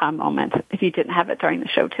have the aha moment if you didn't have it during the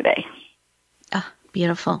show today. Oh,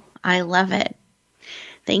 beautiful. I love it.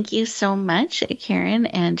 Thank you so much, Karen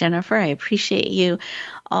and Jennifer. I appreciate you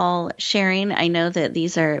all sharing. I know that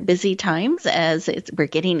these are busy times as we're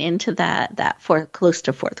getting into that close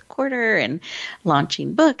to fourth quarter and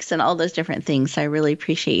launching books and all those different things. So I really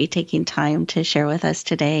appreciate you taking time to share with us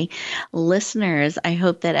today. Listeners, I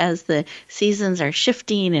hope that as the seasons are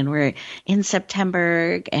shifting and we're in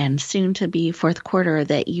September and soon to be fourth quarter,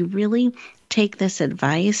 that you really take this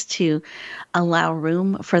advice to allow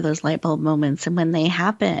room for those light bulb moments. And when they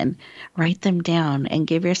happen, write them down and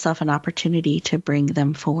give yourself an opportunity to bring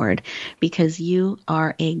them forward, because you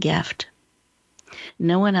are a gift.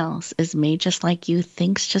 No one else is made just like you,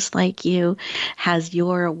 thinks just like you, has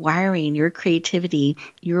your wiring, your creativity,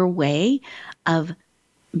 your way of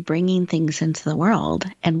bringing things into the world.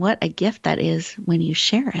 And what a gift that is when you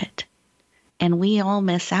share it. And we all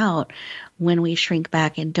miss out when we shrink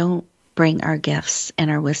back and don't bring our gifts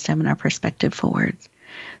and our wisdom and our perspective forward.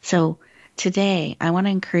 So today, I want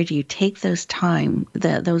to encourage you, take those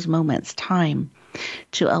moments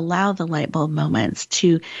to allow the light bulb moments,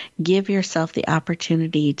 to give yourself the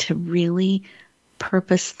opportunity to really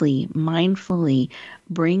purposely, mindfully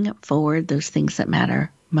bring forward those things that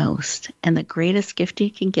matter most. And the greatest gift you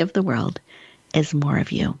can give the world is more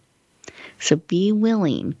of you. So be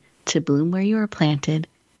willing to bloom where you are planted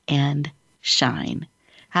and shine.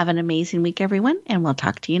 Have an amazing week, everyone, and we'll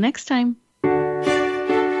talk to you next time.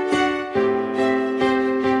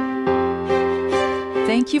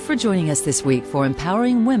 Thank you for joining us this week for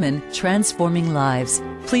Empowering Women, Transforming Lives.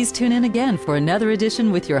 Please tune in again for another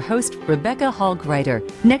edition with your host, Rebecca Hall-Gruyter,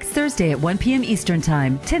 next Thursday at 1 p.m. Eastern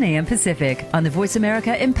Time, 10 a.m. Pacific, on the Voice America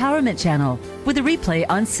Empowerment Channel, with a replay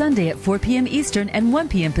on Sunday at 4 p.m. Eastern and 1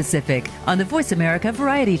 p.m. Pacific on the Voice America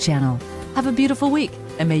Variety Channel. Have a beautiful week,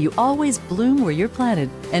 and may you always bloom where you're planted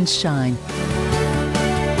and shine.